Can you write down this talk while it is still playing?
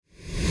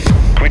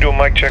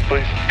mic check,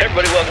 please. Hey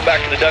everybody, welcome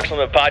back to the Ducks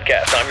Unlimited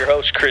podcast. I'm your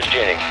host, Chris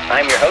Jennings.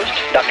 I'm your host,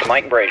 Dr.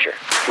 Mike Brazier.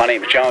 My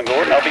name is John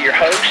Gordon. I'll be your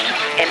host.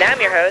 And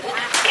I'm your host,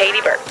 Katie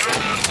Burke.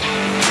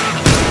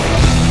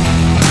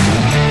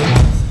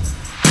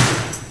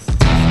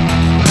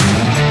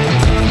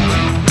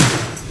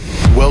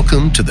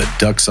 Welcome to the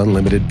Ducks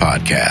Unlimited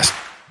podcast,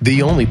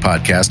 the only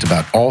podcast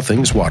about all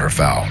things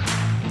waterfowl.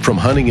 From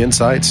hunting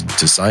insights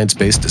to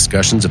science-based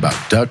discussions about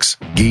ducks,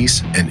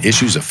 geese, and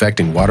issues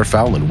affecting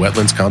waterfowl and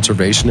wetlands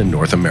conservation in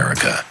North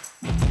America.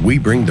 We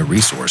bring the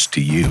resource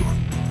to you,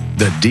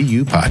 the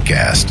DU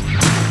Podcast.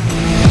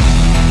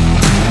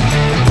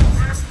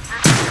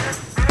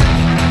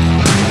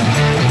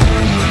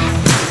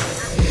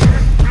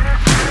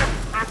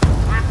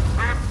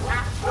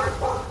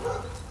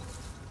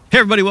 Hey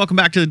everybody, welcome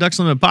back to the Ducks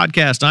Unlimited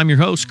podcast. I'm your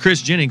host, Chris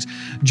Jennings.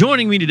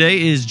 Joining me today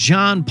is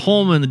John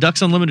Pullman, the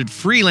Ducks Unlimited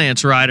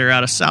freelance writer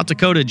out of South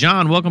Dakota.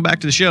 John, welcome back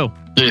to the show.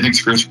 Hey,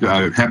 thanks, Chris.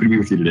 Happy to be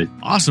with you today.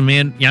 Awesome,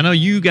 man. Yeah, I know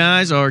you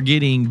guys are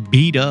getting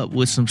beat up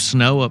with some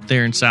snow up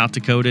there in South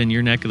Dakota in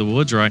your neck of the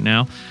woods right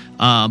now.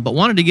 But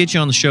wanted to get you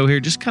on the show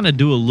here, just kind of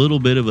do a little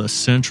bit of a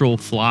central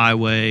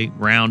Flyway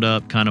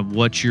roundup, kind of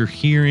what you're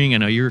hearing. I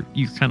know you're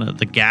kind of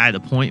the guy, the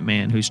point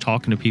man who's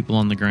talking to people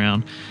on the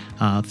ground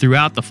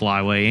throughout the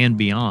Flyway and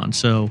beyond.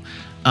 So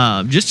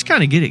just to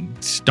kind of get it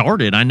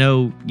started, I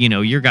know,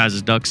 your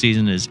guys' duck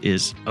season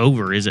is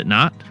over, is it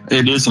not?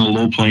 It is in the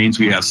low plains.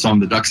 We have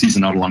the duck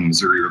season out along the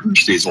Missouri River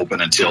stays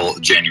open until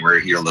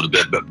January here a little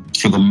bit, but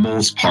for the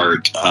most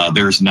part,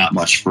 there's not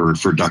much for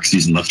duck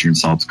season left here in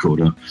South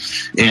Dakota.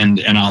 And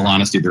in all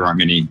honesty, there aren't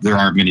many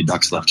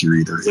ducks left here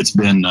either. It's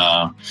been,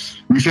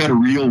 we've had a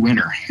real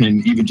winter,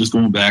 and even just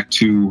going back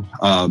to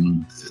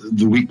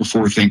the week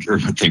before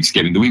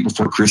Thanksgiving, the week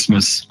before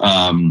Christmas,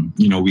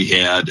 we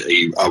had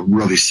a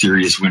really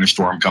serious winter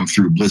storm come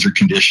through, blizzard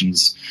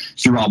conditions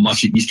throughout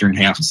much of the eastern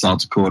half of South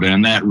Dakota,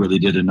 and that really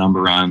did a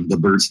number on the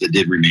birds that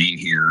did remain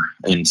here.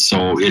 And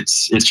so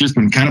it's just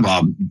been kind of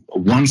a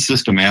one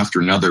system after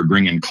another,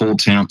 bringing cold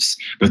temps,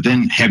 but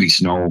then heavy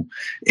snow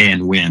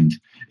and wind.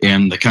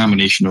 And the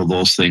combination of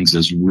those things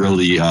has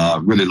really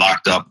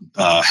locked up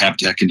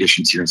habitat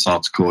conditions here in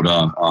South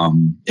Dakota.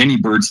 Any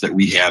birds that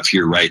we have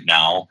here right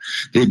now,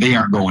 they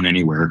aren't going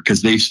anywhere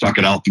because they've stuck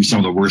it out through some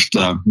of the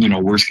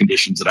worst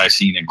conditions that I've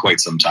seen in quite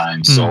some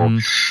time. So,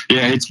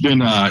 yeah,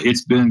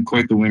 it's been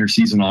quite the winter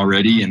season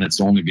already, and it's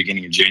only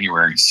beginning in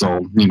January.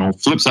 So,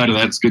 flip side of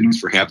that, it's good news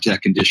for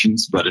habitat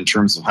conditions, but in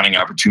terms of hunting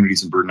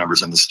opportunities and bird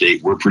numbers in the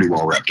state, we're pretty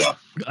well wrapped up.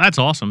 That's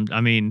awesome.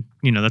 I mean,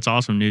 that's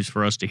awesome news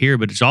for us to hear,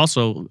 but it's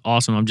also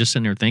awesome. I'm just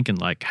sitting there thinking,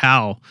 like,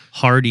 how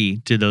hardy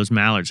do those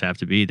mallards have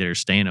to be? They're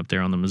staying up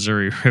there on the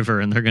Missouri River,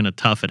 and they're going to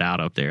tough it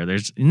out up there.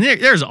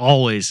 There's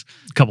always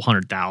a couple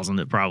 100,000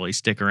 that probably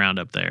stick around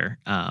up there.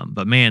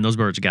 But man, those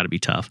birds have got to be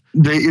tough.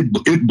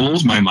 It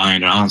blows my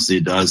mind. Honestly,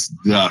 it does.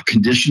 The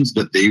conditions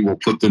that they will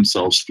put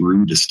themselves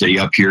through to stay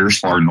up here as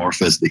far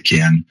north as they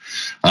can.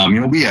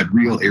 We had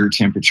real air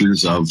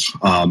temperatures of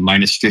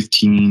minus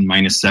 15,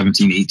 minus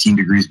 17, 18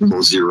 degrees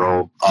below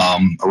zero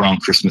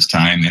around Christmas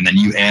time. And then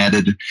you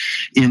added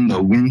in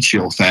the wind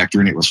chill factor,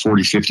 and it was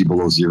 40, 50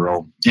 below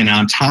zero. And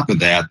on top of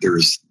that,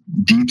 there's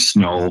deep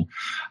snow,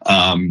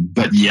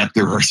 but yet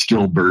there are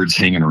still birds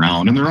hanging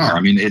around. And there are. I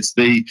mean,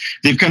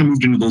 they've kind of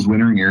moved into those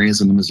wintering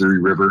areas in the Missouri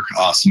River,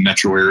 some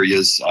metro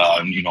areas,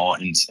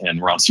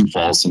 and around Sioux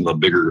Falls, one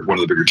of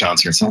the bigger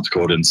towns here in South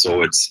Dakota. And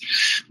so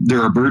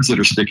there are birds that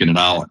are sticking it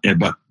out.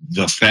 But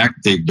the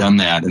fact they've done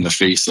that in the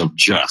face of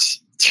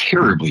just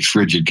terribly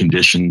frigid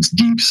conditions,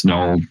 deep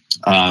snow,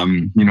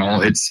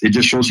 it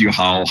just shows you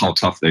how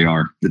tough they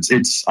are.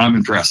 I'm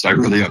impressed. I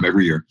really am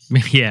every year.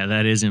 Yeah,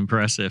 that is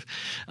impressive.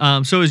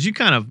 So as you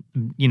kind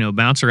of,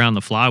 bounce around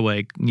the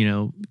Flyway,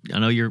 I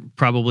know you're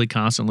probably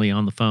constantly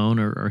on the phone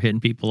or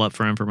hitting people up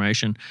for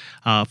information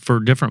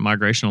for different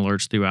migration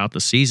alerts throughout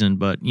the season.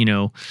 But,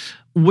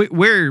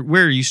 where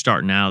are you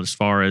starting out as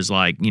far as what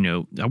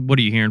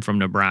are you hearing from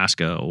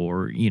Nebraska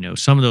or,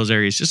 some of those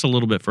areas just a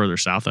little bit further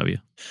south of you?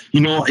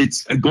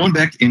 It's going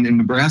back in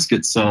Nebraska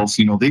itself,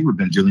 they've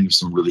been dealing with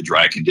some really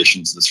dry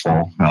conditions this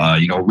fall,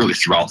 really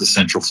throughout the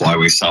central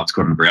Flyway, South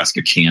Dakota,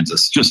 Nebraska,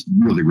 Kansas, just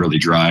really, really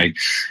dry,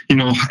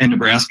 and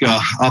Nebraska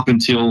up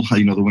until,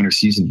 the winter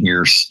season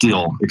here,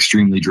 still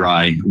extremely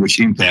dry, which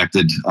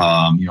impacted,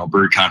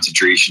 bird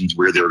concentrations,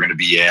 where they were going to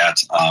be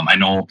at. I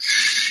know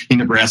in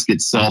Nebraska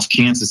itself,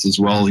 Kansas as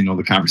well,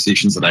 the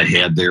conversations that I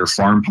had there,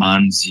 farm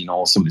ponds,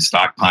 some of the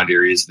stock pond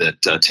areas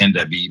that tend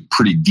to be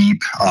pretty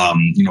deep,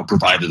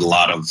 provided a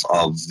lot of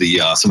the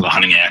some of the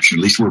hunting action,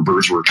 at least where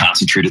birds were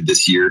concentrated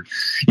this year.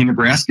 In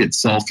Nebraska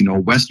itself,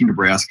 western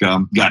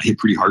Nebraska got hit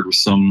pretty hard with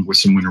some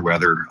winter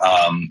weather.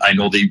 I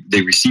know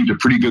they received a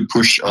pretty good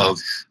push of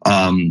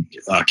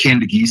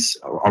Canada geese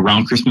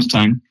around Christmas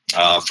time.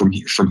 from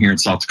here in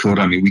South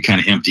Dakota. I mean, we kind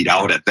of emptied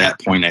out at that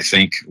point, I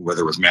think,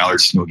 whether it was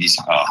mallards, snow geese,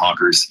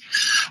 honkers.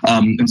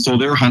 And so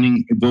their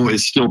hunting, though,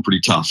 is still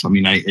pretty tough. I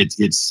mean,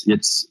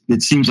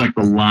 it seems like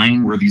the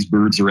line where these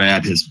birds are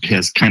at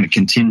has kind of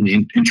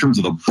continued, in terms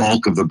of the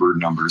bulk of the bird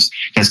numbers,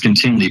 has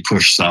continually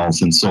pushed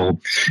south. And so,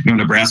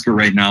 Nebraska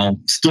right now,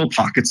 still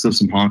pockets of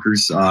some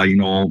honkers,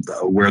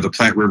 where the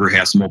Platte River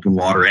has some open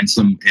water and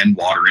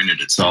water in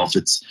it itself.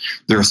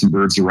 There are some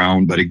birds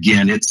around, but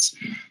again, it's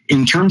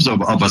in terms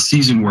of a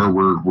season where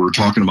we're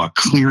talking about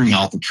clearing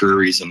out the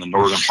prairies in the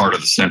northern part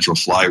of the Central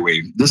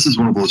Flyway. This is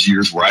one of those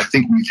years where I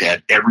think we've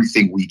had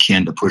everything we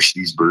can to push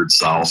these birds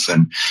south.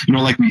 And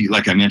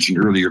like I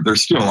mentioned earlier, there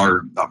still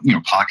are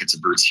pockets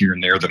of birds here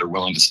and there that are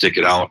willing to stick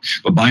it out.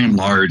 But by and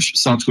large,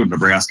 South Dakota,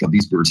 Nebraska,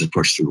 these birds have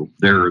pushed through.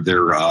 They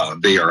are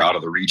out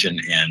of the region,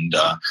 and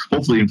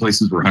hopefully in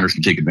places where hunters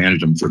can take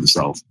advantage of them further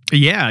south.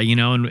 Yeah,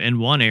 and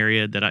one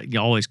area that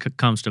always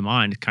comes to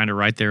mind, kind of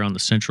right there on the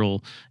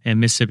Central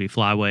and Mississippi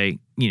Flyway,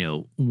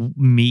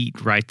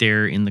 meet right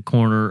there in the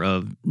corner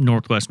of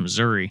Northwest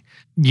Missouri.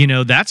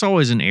 That's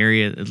always an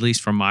area, at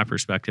least from my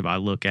perspective, I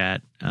look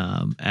at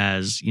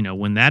as,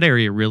 when that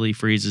area really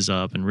freezes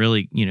up and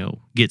really,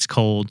 gets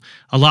cold,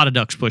 a lot of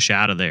ducks push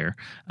out of there.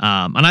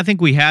 And I think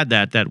we had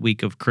that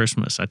week of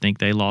Christmas. I think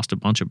they lost a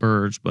bunch of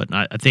birds, but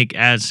I think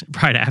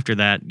right after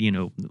that,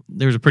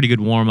 there was a pretty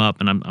good warm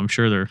up, and I'm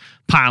sure they're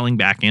piling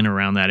back in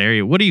around that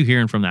area. What are you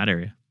hearing from that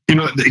area?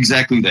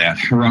 Exactly that.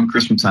 Around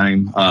Christmas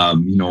time, I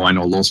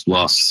know Los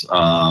Bluffs,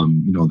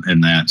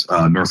 in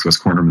that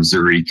northwest corner of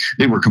Missouri,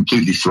 they were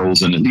completely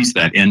frozen, at least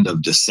that end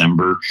of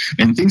December.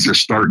 And things are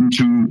starting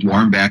to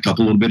warm back up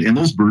a little bit, and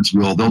those birds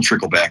they'll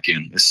trickle back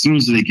in. As soon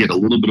as they get a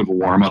little bit of a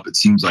warm up, it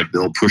seems like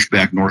they'll push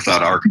back north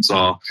out of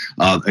Arkansas.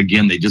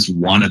 Again, they just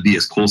want to be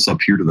as close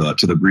up here to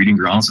the breeding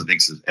grounds, I think,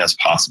 as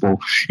possible.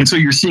 And so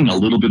you're seeing a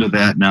little bit of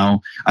that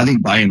now. I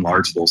think by and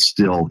large, though,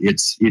 still,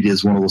 it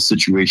is one of those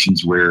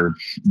situations where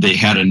they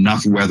had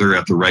enough weather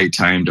at the right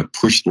time to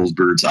push those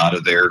birds out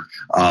of there.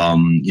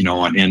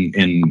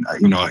 In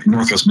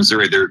Northwest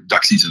Missouri, their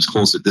duck season is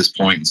close at this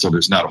point, and so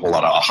there's not a whole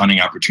lot of hunting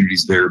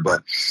opportunities there.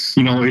 But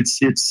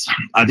it's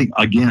I think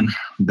again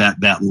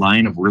that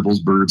line of where those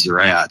birds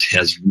are at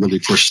has really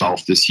pushed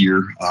south this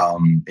year,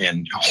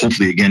 and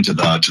hopefully again to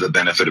the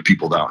benefit of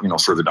people down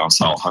further down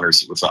south,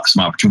 hunters with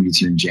some opportunities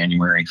here in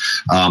January.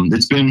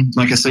 It's been,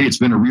 like I say, it's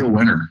been a real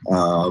winter.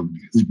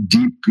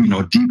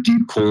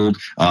 Deep cold,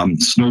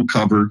 snow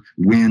cover,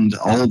 wind,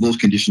 all of those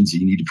conditions that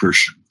you need to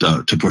push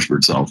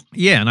birds south.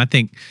 Yeah, and I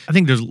think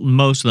there's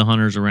most of the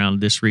hunters around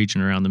this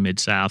region, around the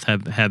Mid-South,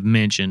 have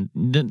mentioned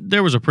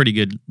there was a pretty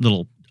good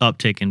little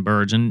uptick in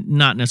birds, and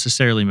not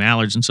necessarily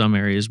mallards in some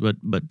areas, but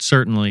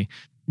certainly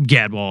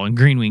gadwall and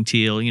green-winged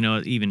teal.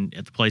 Even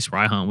at the place where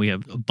I hunt, we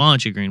have a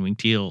bunch of green-winged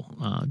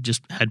teal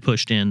just had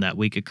pushed in that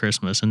week of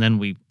Christmas, and then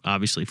we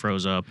obviously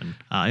froze up, and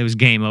it was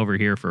game over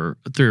here for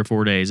 3 or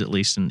 4 days, at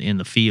least in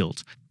the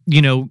fields.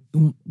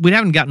 We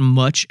haven't gotten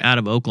much out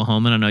of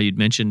Oklahoma, and I know you'd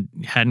mentioned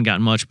hadn't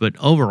gotten much, but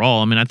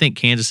overall, I think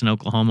Kansas and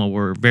Oklahoma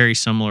were very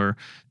similar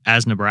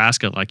as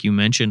Nebraska, like you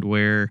mentioned,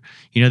 where,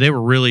 they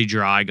were really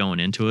dry going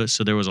into it.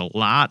 So there was a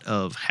lot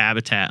of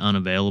habitat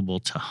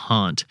unavailable to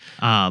hunt.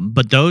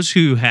 But those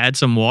who had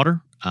some water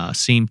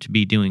seem to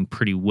be doing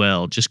pretty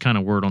well. Just kind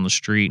of word on the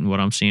street and what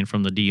I'm seeing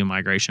from the DU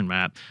migration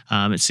map.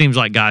 It seems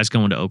like guys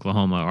going to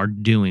Oklahoma are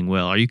doing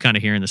well. Are you kind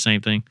of hearing the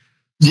same thing?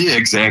 Yeah,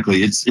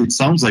 exactly. It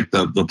sounds like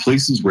the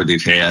places where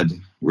they've had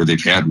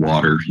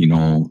water,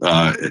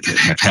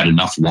 have had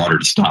enough water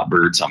to stop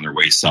birds on their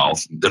way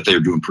south, that they're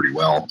doing pretty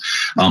well.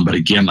 But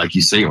again, like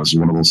you say, it was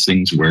one of those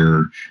seasons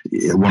where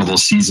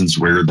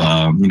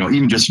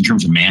even just in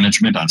terms of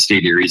management on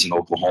state areas in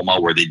Oklahoma,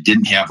 where they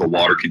didn't have the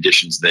water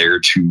conditions there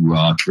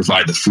to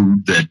provide the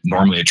food that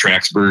normally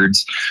attracts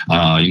birds.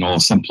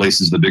 Some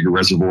places, the bigger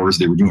reservoirs,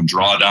 they were doing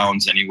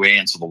drawdowns anyway,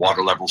 and so the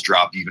water levels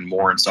dropped even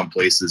more in some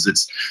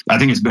places. I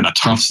think it's been a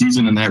tough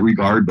season in that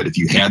regard, but if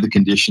you had the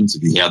conditions,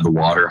 if you had the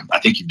water, I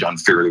think you've done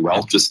fairly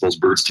well. Just those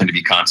birds tend to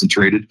be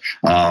concentrated.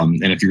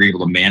 And if you're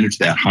able to manage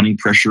that hunting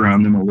pressure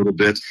on them a little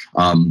bit,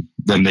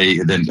 then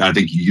I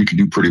think you can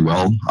do pretty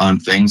well on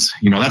things.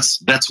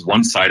 That's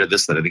one side of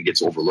this that I think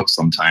gets overlooked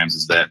sometimes,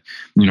 is that,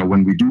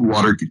 when we do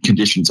water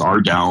conditions are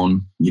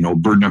down,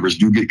 bird numbers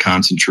do get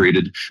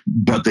concentrated,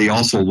 but they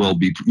also will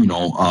be,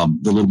 a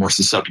little more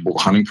susceptible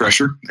to hunting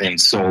pressure.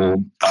 And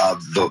so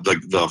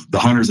the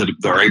hunters that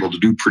are able to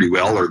do pretty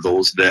well are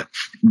those that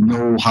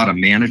know how to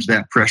manage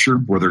that pressure,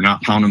 where they're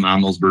not pounding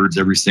on those birds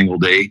every single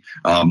day.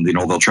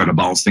 They'll try to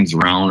bounce things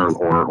around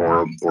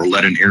or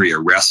let an area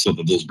rest so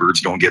that those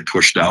birds don't get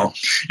pushed out.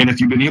 And if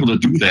you've been able to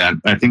do that,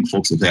 I think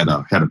folks have had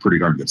a pretty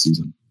darn good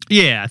season.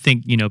 Yeah, I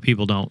think,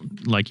 people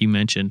don't, like you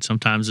mentioned,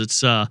 sometimes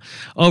it's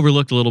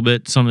overlooked a little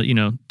bit.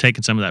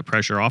 Taking some of that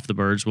pressure off the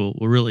birds will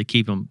really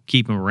keep them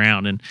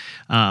around. And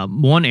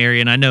one area,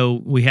 and I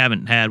know we have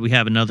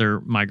another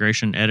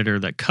migration editor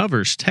that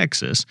covers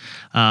Texas.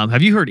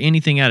 Have you heard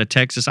anything out of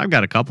Texas? I've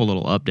got a couple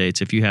little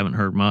updates if you haven't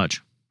heard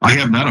much. I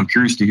have not. I'm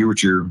curious to hear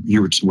what's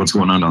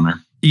going on down there.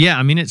 Yeah,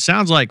 I mean, it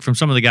sounds like from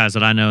some of the guys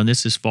that I know, and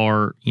this is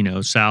far,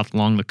 south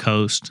along the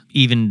coast,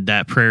 even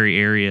that prairie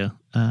area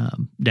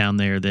down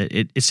there, that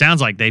it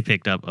sounds like they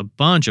picked up a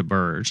bunch of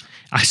birds.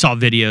 I saw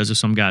videos of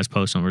some guys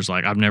posting where it's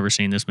like, I've never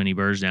seen this many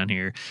birds down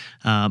here.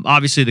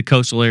 Obviously, the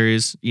coastal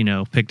areas,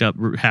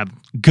 have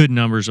good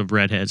numbers of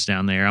redheads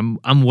down there.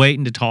 I'm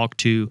waiting to talk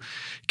to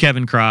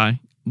Kevin Cry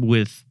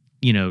with,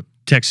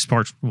 Texas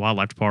Parks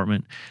Wildlife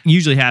Department.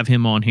 Usually have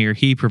him on here.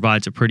 He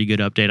provides a pretty good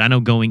update. I know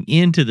going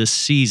into the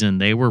season,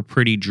 they were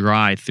pretty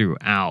dry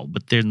throughout,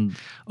 but then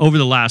over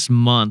the last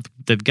month,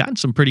 they've gotten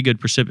some pretty good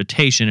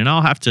precipitation, and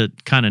I'll have to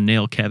kind of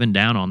nail Kevin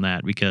down on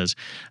that because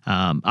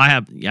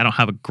I don't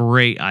have a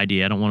great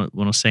idea. I don't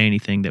want to say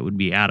anything that would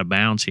be out of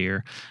bounds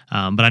here,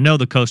 but I know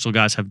the coastal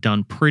guys have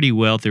done pretty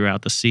well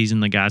throughout the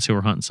season. The guys who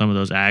are hunting some of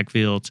those ag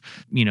fields,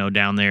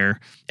 down there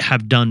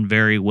have done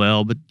very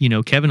well. But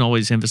Kevin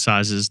always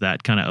emphasizes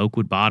that kind of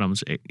Oakwood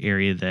Bottoms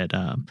area that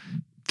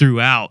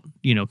throughout,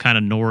 kind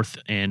of north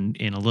and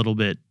a little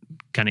bit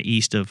kind of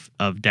east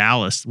of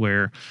Dallas,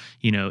 where,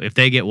 if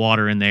they get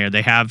water in there,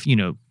 they have,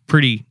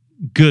 pretty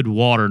good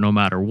water no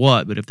matter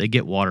what. But if they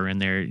get water in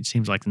there, it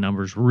seems like the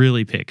numbers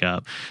really pick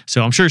up.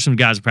 So I'm sure some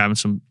guys are having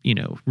some,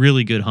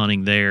 really good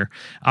hunting there.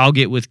 I'll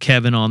get with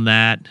Kevin on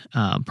that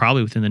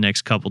probably within the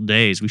next couple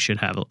days. We should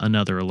have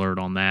another alert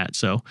on that.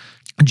 So,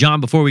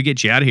 John, before we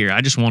get you out of here,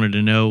 I just wanted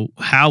to know,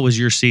 how was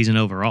your season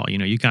overall?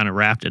 You kind of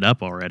wrapped it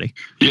up already.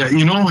 Yeah,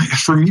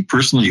 for me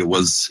personally, it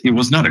was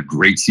not a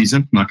great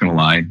season, not going to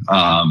lie.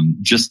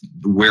 Just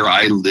where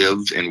I live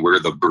and where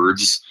the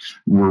birds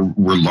were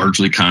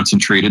largely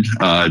concentrated,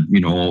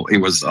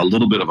 it was a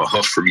little bit of a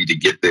hoof for me to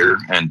get there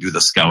and do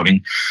the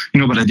scouting,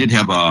 but I did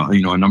have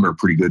a number of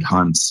pretty good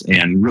hunts,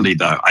 and really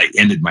I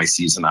ended my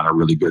season on a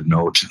really good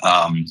note.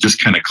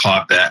 Just kind of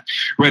caught that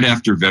right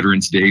after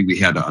Veterans Day. We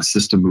had a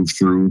system move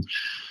through.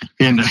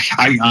 And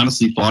I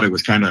honestly thought it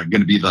was kind of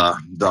going to be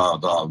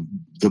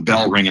the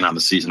bell ringing on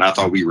the season. I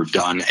thought we were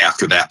done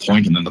after that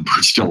point, and then the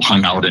birds still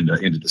hung out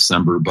into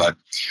December. But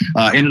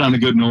ended on a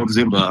good note. I was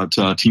able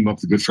to team up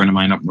with a good friend of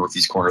mine up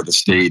northeast corner of the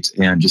state,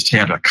 and just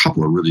had a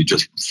couple of really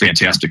just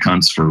fantastic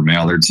hunts for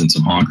mallards and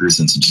some honkers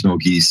and some snow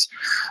geese.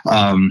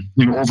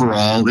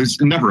 Overall, there's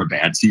never a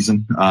bad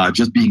season.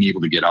 Just being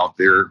able to get out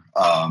there,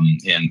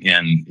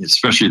 and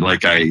especially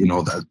like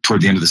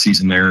toward the end of the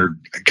season there,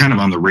 kind of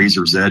on the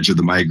razor's edge of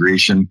the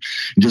migration, and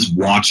just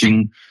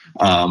watching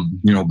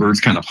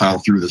birds kind of pile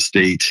through the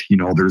state.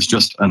 There's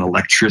just an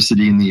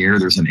electricity in the air.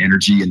 There's an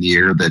energy in the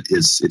air that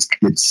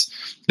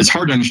it's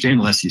hard to understand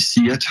unless you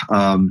see it.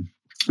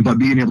 But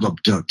being able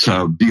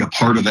to be a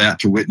part of that,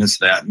 to witness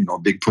that,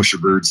 big push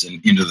of birds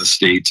into the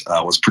state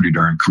was pretty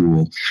darn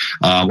cool.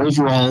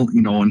 Overall,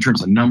 in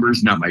terms of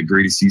numbers, not my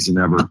greatest season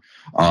ever.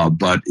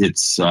 But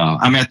it's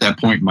I'm at that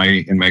point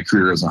in my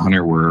career as a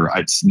hunter where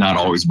it's not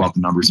always about the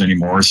numbers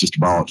anymore. It's just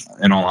about,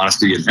 in all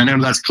honesty, and I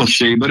know that's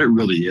cliche, but it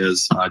really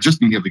is, just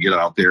being able to get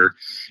out there.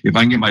 If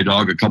I can get my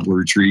dog a couple of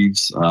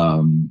retrieves,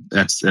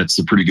 that's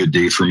a pretty good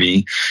day for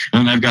me.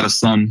 And then I've got a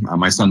son,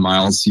 my son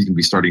Miles. He's going to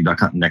be starting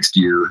duck hunting next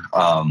year,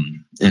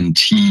 and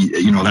he,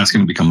 that's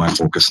going to become my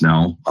focus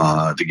now,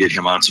 to get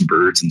him on some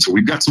birds. And so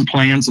we've got some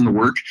plans in the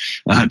work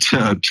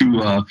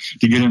to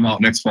get him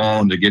out next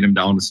fall and to get him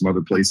down to some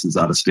other places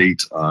out of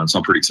state. So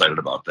I'm pretty excited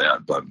about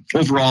that. But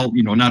overall,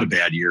 not a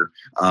bad year.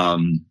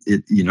 And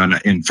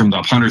from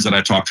the hunters that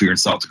I talked to here in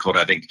South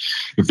Dakota, I think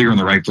if they were in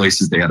the right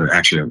places, they had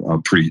actually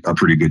a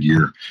pretty good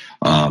year.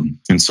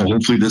 And so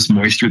hopefully this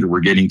moisture that we're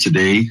getting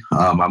today,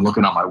 I'm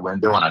looking out my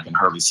window and I can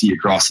hardly see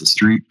across the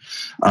street.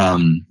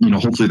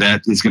 Hopefully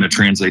that is going to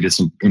translate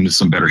into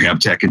some better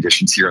habitat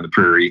conditions here on the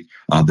prairie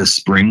this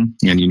spring.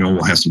 And,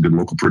 we'll have some good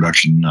local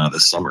production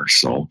this summer.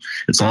 So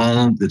it's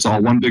all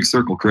one big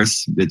circle,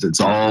 Chris. It's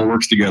all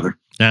works together.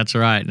 That's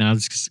right. Now I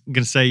was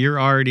going to say, you're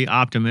already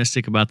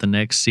optimistic about the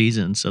next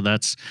season. So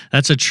that's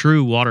a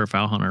true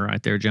waterfowl hunter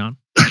right there, John.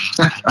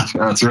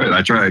 That's right.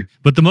 I try.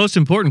 But the most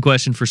important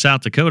question for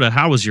South Dakota,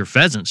 how was your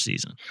pheasant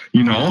season?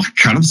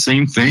 Kind of the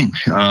same thing.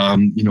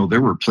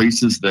 There were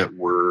places that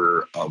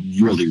were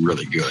really,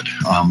 really good.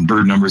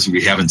 Bird numbers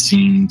we haven't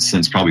seen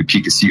since probably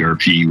peak of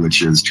CRP,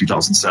 which is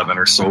 2007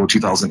 or so,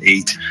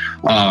 2008.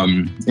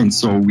 And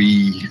so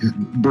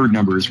bird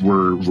numbers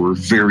were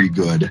very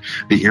good.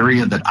 The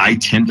area that I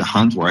tend to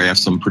hunt, where I have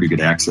some pretty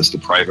good access to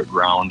private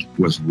ground,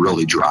 was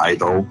really dry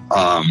though.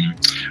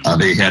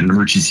 They had an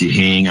emergency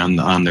hang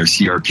on their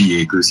CRP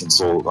acres, and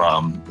so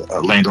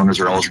landowners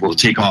are eligible to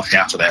take off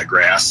half of that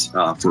grass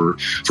for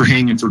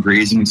haying and for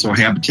grazing. And so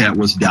habitat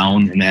was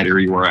down in that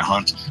area where I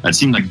hunt. It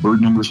seemed like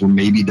bird numbers were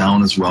maybe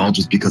down as well,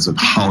 just because of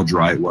how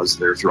dry it was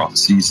there throughout the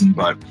season.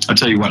 But I'll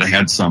tell you what, I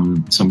had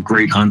some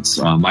great hunts.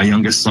 My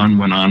youngest son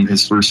went on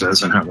his first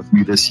pheasant hunt with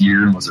me this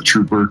year and was a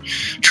trooper,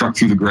 trucked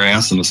through the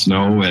grass and the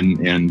snow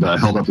and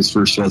held up his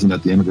first pheasant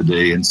at the end of the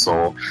day. And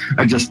so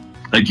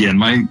again,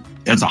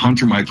 as a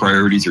hunter, my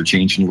priorities are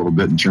changing a little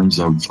bit in terms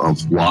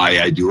of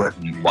why I do it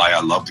and why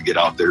I love to get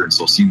out there. And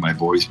so seeing my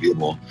boys be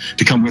able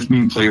to come with me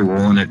and play a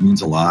role in it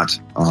means a lot.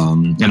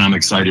 And I'm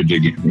excited to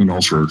get,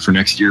 for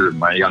next year.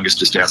 My youngest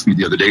just asked me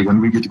the other day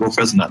when we get to go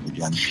pheasant hunting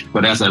again.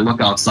 But as I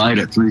look outside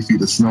at 3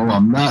 feet of snow,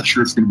 I'm not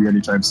sure it's going to be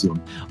anytime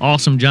soon.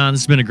 Awesome, John.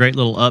 This has been a great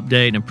little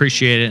update and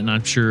appreciate it. And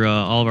I'm sure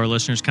all of our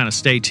listeners kind of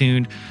stay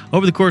tuned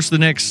over the course of the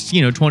next,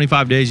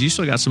 25 days. You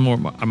still got some more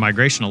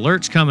migration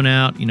alerts coming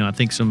out. I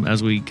think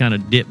as we kind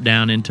of dip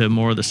down into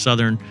more of the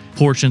southern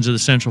portions of the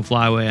Central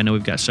Flyway. I know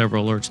we've got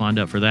several alerts lined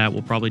up for that.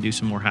 We'll probably do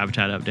some more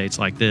habitat updates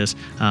like this.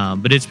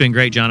 But it's been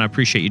great, John. I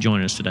appreciate you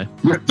joining us today.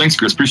 Yeah, thanks,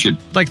 Chris. Appreciate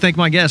it. I'd like to thank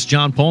my guest,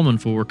 John Pullman,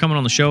 for coming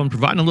on the show and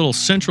providing a little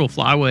Central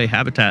Flyway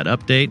habitat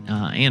update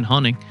and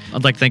hunting.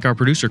 I'd like to thank our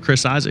producer,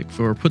 Chris Isaac,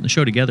 for putting the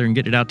show together and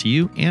getting it out to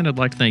you. And I'd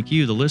like to thank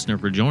you, the listener,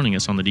 for joining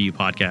us on the DU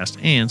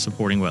podcast and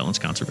supporting wetlands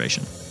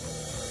conservation.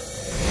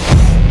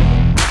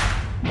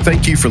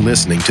 Thank you for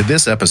listening to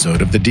this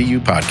episode of the DU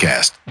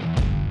Podcast.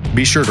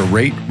 Be sure to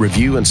rate,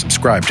 review, and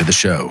subscribe to the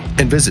show,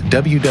 and visit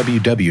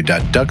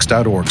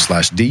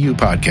www.ducks.org/DU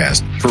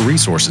Podcast for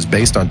resources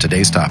based on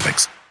today's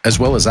topics, as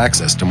well as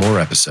access to more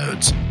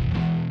episodes.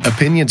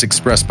 Opinions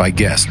expressed by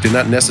guests do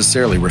not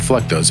necessarily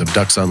reflect those of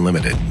Ducks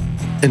Unlimited.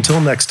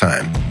 Until next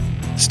time,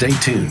 stay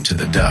tuned to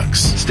the ducks.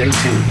 Stay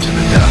tuned to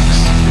the ducks.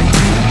 Stay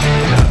tuned to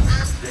the ducks.